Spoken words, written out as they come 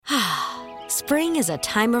Spring is a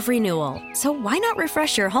time of renewal, so why not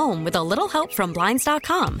refresh your home with a little help from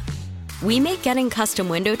Blinds.com? We make getting custom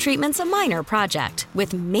window treatments a minor project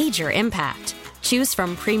with major impact. Choose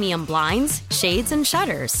from premium blinds, shades, and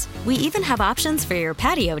shutters. We even have options for your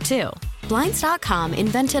patio, too. Blinds.com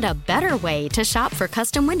invented a better way to shop for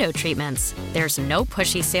custom window treatments. There's no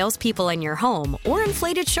pushy salespeople in your home or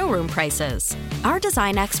inflated showroom prices. Our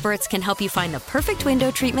design experts can help you find the perfect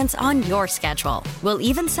window treatments on your schedule. We'll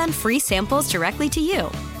even send free samples directly to you.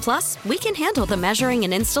 Plus, we can handle the measuring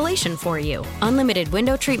and installation for you. Unlimited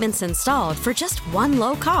window treatments installed for just one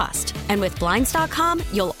low cost. And with Blinds.com,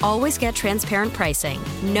 you'll always get transparent pricing.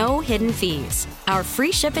 No hidden fees. Our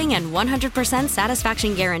free shipping and 100%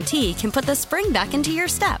 satisfaction guarantee can put the spring back into your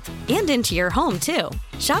step and into your home, too.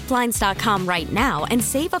 Shop Blinds.com right now and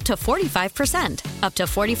save up to 45%. Up to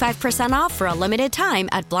 45% off for a limited time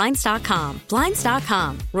at Blinds.com.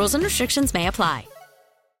 Blinds.com. Rules and restrictions may apply.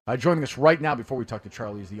 Joining us right now before we talk to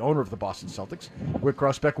Charlie is the owner of the Boston Celtics, Wyc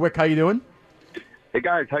Grousbeck. Wyc, how you doing? Hey,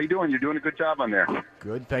 guys. How you doing? You're doing a good job on there.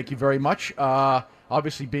 Good. Thank you very much.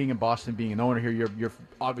 Obviously, being in Boston, being an owner here, you're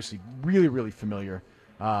obviously really, really familiar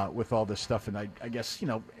with all this stuff. And I guess,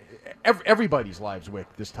 everybody's lives, Wyc,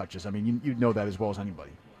 this touches. I mean, you know that as well as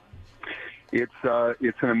anybody. It's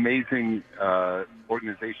an amazing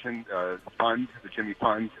organization, fund, the Jimmy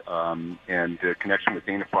Fund, and the connection with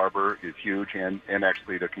Dana-Farber is huge, and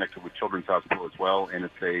actually they're connected with Children's Hospital as well, and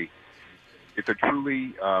it's a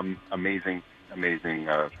truly amazing thing.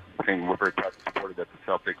 We're very proud to support it at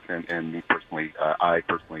the Celtics, and me personally, I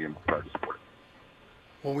personally am proud to support it.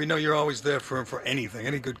 Well, we know you're always there for anything,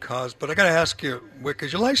 any good cause. But I got to ask you, Wyc,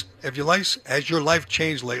 has your life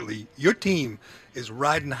changed lately? Your team is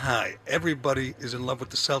riding high. Everybody is in love with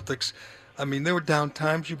the Celtics. I mean, there were down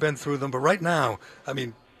times, you've been through them. But right now, I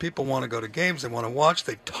mean, people want to go to games. They want to watch.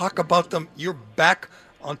 They talk about them. You're back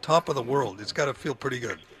on top of the world. It's got to feel pretty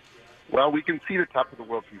good. Well, we can see the top of the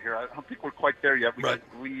world from here. I don't think we're quite there yet.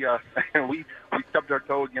 We stubbed our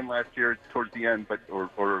toe again last year towards the end, but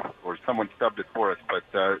or someone stubbed it for us.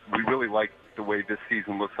 But we really like the way this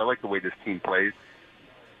season looks. I like the way this team plays,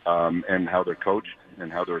 and how they're coached,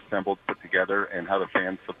 and how they're assembled, put together, and how the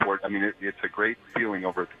fans support. I mean, it's a great feeling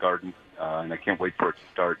over at the Garden, and I can't wait for it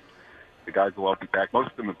to start. The guys will all be back.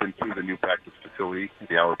 Most of them have been through the new practice facility,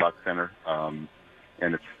 the Auerbach Center.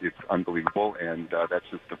 And it's unbelievable, and that's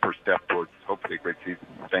just the first step towards hopefully a great season.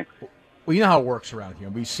 Thanks. Well, you know how it works around here.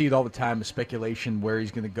 We see it all the time, the speculation, where he's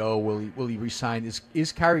going to go. Will he re-sign?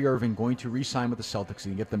 Is Kyrie Irving going to re-sign with the Celtics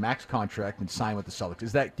and get the max contract and sign with the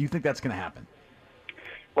Celtics? Do you think that's going to happen?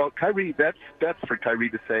 Well, Kyrie, that's for Kyrie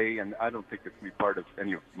to say, and I don't think it's going to be part of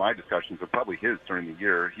any of my discussions, but probably his during the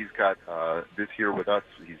year. He's got this year with us.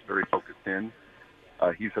 He's very focused in.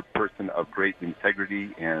 He's a person of great integrity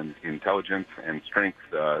and intelligence and strength,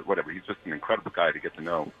 whatever. He's just an incredible guy to get to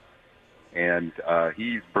know. And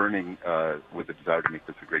he's burning with the desire to make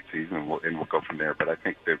this a great season, and we'll go from there. But I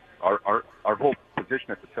think that our whole position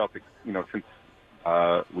at the Celtics, since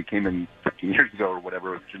we came in 15 years ago or whatever,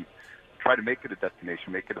 was to try to make it a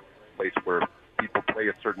destination, make it a place where people play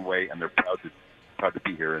a certain way and they're proud to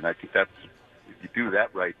be here. And I think if you do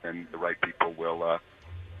that right, then the right people will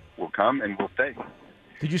come and will stay.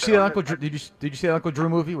 Did you see that Uncle Drew? Did you see that Uncle Drew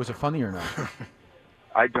movie? Was it funny or not?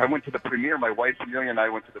 I went to the premiere. My wife Amelia and I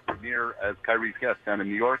went to the premiere as Kyrie's guest down in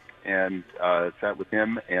New York, and sat with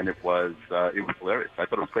him, and it was hilarious. I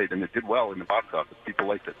thought it was great, and it did well in the box office. People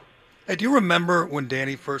liked it. Hey, do you remember when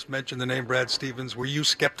Danny first mentioned the name Brad Stevens? Were you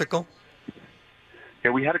skeptical?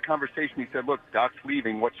 Yeah, we had a conversation. He said, "Look, Doc's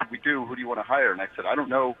leaving. What should we do? Who do you want to hire?" And I said, "I don't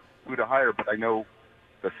know who to hire, but I know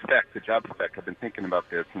the job spec. I've been thinking about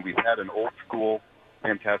this, and we've had an old school."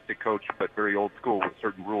 Fantastic coach, but very old school with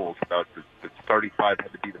certain rules about the starting five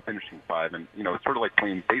had to be the finishing five. And, it's sort of like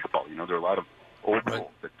playing baseball. There are a lot of old rules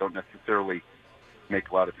that don't necessarily make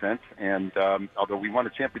a lot of sense. And although we won a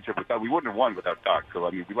championship with Doc, we wouldn't have won without Doc. So,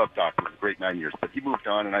 we love Doc. It was a great 9 years. But he moved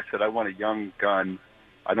on, and I said, I want a young gun.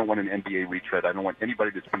 I don't want an NBA retread. I don't want anybody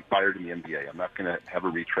that's been fired in the NBA. I'm not going to have a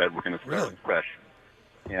retread. We're going to start fresh.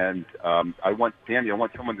 And I want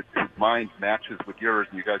someone whose mind matches with yours,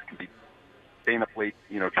 and you guys can be staying up late,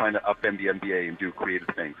 trying to upend the NBA and do creative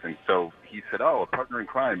things. And so he said, a partner in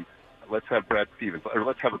crime, let's have Brad Stevens, or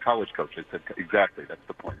let's have a college coach. I said, exactly, that's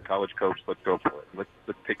the point. College coach, let's go for it.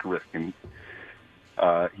 Let's take a risk. And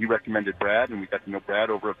he recommended Brad, and we got to know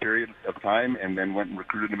Brad over a period of time, and then went and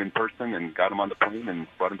recruited him in person and got him on the plane and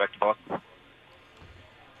brought him back to Boston.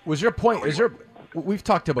 Was there a point, we've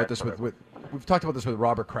talked about this with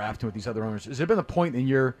Robert Kraft and with these other owners. Has there been a point in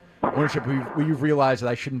your ownership where you've realized that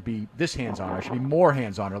I shouldn't be this hands-on, I should be more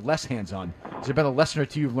hands-on or less hands-on Has there been a lesson or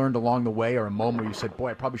two you've learned along the way, or a moment where you said,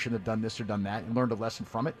 boy, I probably shouldn't have done this or done that, and learned a lesson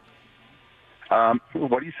from it?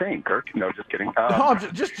 What are you saying, Kirk? No, just kidding. No,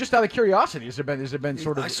 just out of curiosity, has there been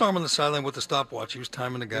sort of? I saw him on the sideline with the stopwatch. He was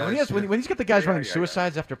timing the guys. When he's got the guys running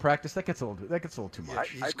suicides after practice, that gets a little too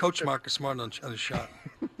much. He's Coach Marcus Smart on his shot.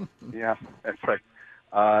 Yeah, that's right.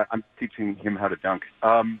 I'm teaching him how to dunk.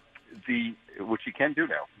 Which he can do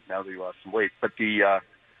now that he lost some weight. But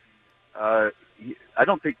I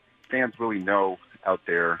don't think fans really know out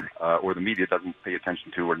there, or the media doesn't pay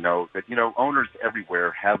attention to or know that, owners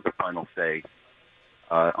everywhere have the final say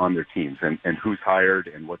on their teams and who's hired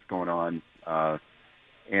and what's going on.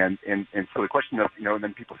 And so the question of, and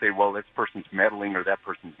then people say, well, this person's meddling or that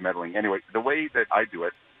person's meddling. Anyway, the way that I do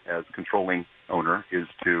it as controlling owner is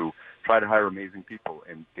to try to hire amazing people.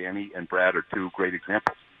 And Danny and Brad are two great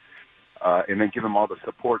examples. And then give them all the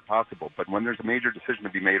support possible. But when there's a major decision to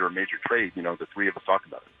be made or a major trade, the three of us talk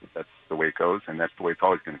about it. That's the way it goes, and that's the way it's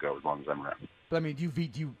always going to go as long as I'm around. But I mean,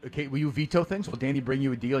 will you veto things? Will Danny bring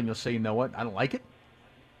you a deal and you'll say, you know what, I don't like it?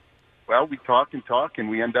 Well, we talk, and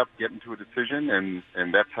we end up getting to a decision,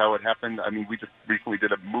 and that's how it happened. I mean, we just recently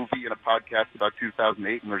did a movie and a podcast about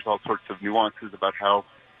 2008, and there's all sorts of nuances about how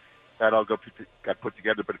that all got put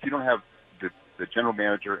together. But if you don't have the general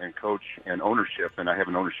manager and coach and ownership, and I have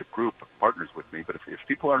an ownership group of partners with me, but if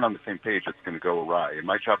people aren't on the same page, it's going to go awry. And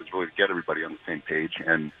my job is really to get everybody on the same page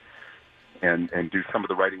and do some of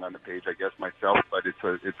the writing on the page, I guess, myself. But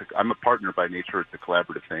I'm a partner by nature. It's a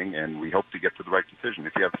collaborative thing, and we hope to get to the right decision.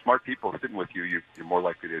 If you have smart people sitting with you, you're more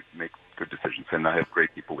likely to make good decisions, and I have great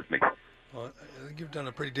people with me. Well, I think you've done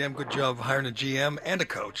a pretty damn good job hiring a GM and a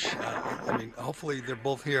coach. I mean, hopefully they're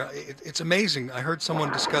both here. It's amazing. I heard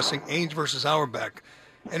someone discussing Ainge versus Auerbach,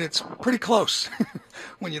 and it's pretty close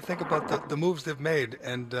when you think about the moves they've made.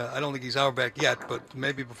 And I don't think he's Auerbach yet, but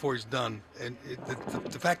maybe before he's done. And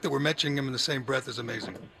the fact that we're mentioning him in the same breath is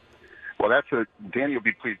amazing. Well, Danny will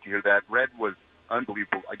be pleased to hear that. Red was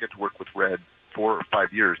unbelievable. I get to work with Red 4 or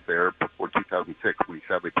 5 years there before 2006 when he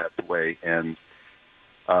sadly passed away, and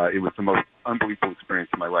it was the most unbelievable experience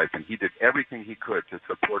of my life, and he did everything he could to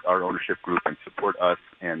support our ownership group and support us,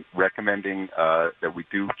 and recommending that we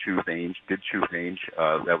did choose Ainge.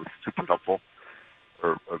 That was super helpful,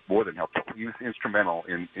 or more than helpful. He was instrumental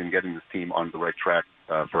in getting this team on the right track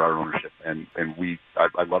for our ownership, and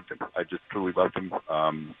I loved him. I just truly loved him,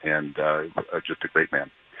 and just a great man.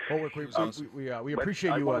 Well, we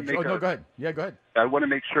appreciate you. No, go ahead. Yeah, go ahead. I want to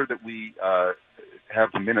make sure that we have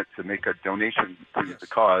a minute to make a donation to the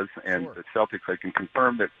cause, and the Celtics. I can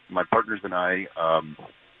confirm that my partners and I,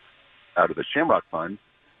 out of the Shamrock Fund,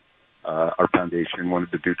 our foundation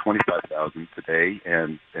wanted to do $25,000 today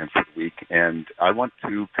and for the week. And I want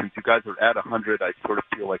to, since you guys are at 100, I sort of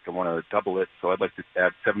feel like I want to double it. So I'd like to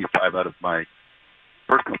add 75 out of my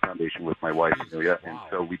personal foundation with my wife, Amelia. Wow. And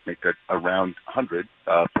so we'd make that around 100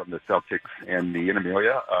 from the Celtics and me and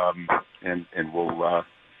Amelia. And we'll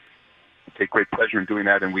take great pleasure in doing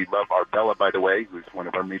that. And we love Arbella, by the way, who's one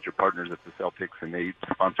of our major partners at the Celtics, and they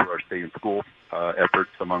sponsor our Stay in School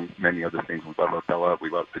efforts, among many other things. We love Arbella. We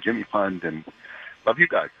love the Jimmy Fund, and love you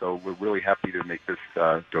guys. So we're really happy to make this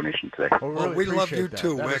donation today. Well, we love you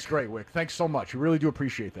too, Wick. That's great, Wick. Thanks so much. We really do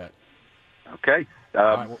appreciate that. Okay.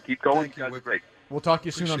 Keep going. Thank you, Wick. Great. We'll talk to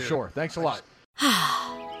you soon, I'm sure. Thanks a lot.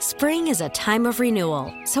 Spring is a time of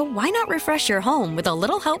renewal, so why not refresh your home with a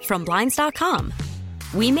little help from Blinds.com?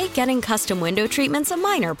 We make getting custom window treatments a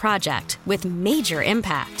minor project with major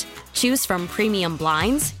impact. Choose from premium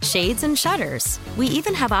blinds, shades, and shutters. We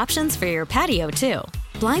even have options for your patio, too.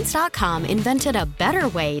 Blinds.com invented a better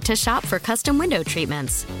way to shop for custom window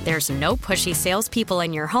treatments. There's no pushy salespeople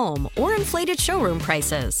in your home or inflated showroom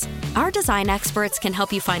prices. Our design experts can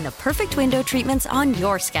help you find the perfect window treatments on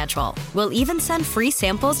your schedule. We'll even send free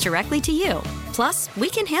samples directly to you. Plus, we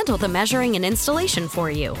can handle the measuring and installation for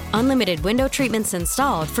you. Unlimited window treatments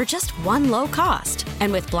installed for just one low cost.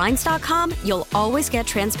 And with Blinds.com, you'll always get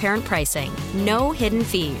transparent pricing. No hidden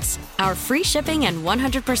fees. Our free shipping and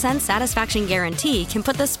 100% satisfaction guarantee can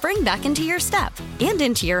put the spring back into your step and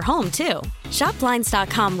into your home, too. Shop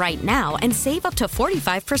Blinds.com right now and save up to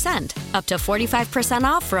 45%. Up to 45%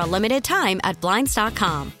 off for a limited time at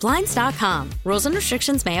Blinds.com. Blinds.com. Rules and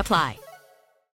restrictions may apply.